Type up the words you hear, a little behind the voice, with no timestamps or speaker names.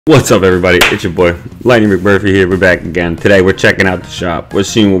What's up, everybody? It's your boy Lightning McMurphy here. We're back again. Today we're checking out the shop. We're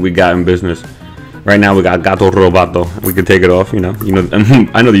seeing what we got in business. Right now we got Gato Roboto. We can take it off, you know.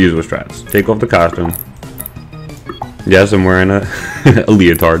 I know the usual strats. Take off the costume. Yes, I'm wearing a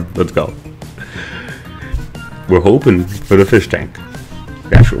leotard. Let's go. We're hoping for the fish tank.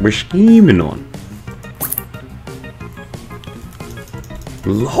 That's what we're scheming on.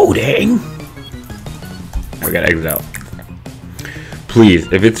 Loading. We gotta exit out.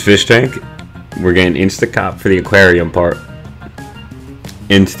 Please, if it's fish tank, we're getting insta-cop for the aquarium part.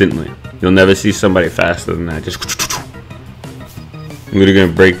 Instantly. You'll never see somebody faster than that. Just I'm literally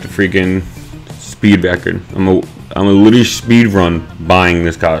gonna break the freaking speed record. I'm gonna literally speed run buying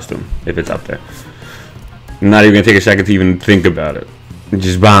this costume if it's up there. I'm not even gonna take a second to even think about it. I'm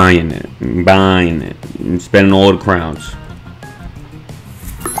just buying it, and spending all the crowns.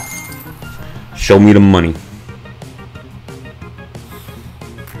 Show me the money.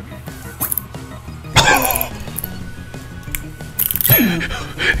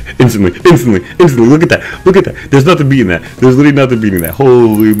 Instantly. Look at that. There's nothing beating that. There's literally nothing beating that.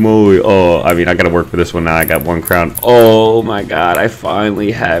 Holy moly. Oh, I mean, I gotta work for this one now. I got one crown. Oh my god, I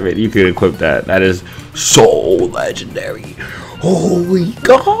finally have it. You could equip that. That is so legendary. Holy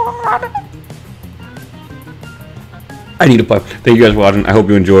god. I need a puff. Thank you guys for watching. I hope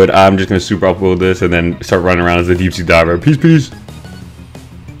you enjoyed. I'm just gonna super upload this and then start running around as a deep sea diver. Peace.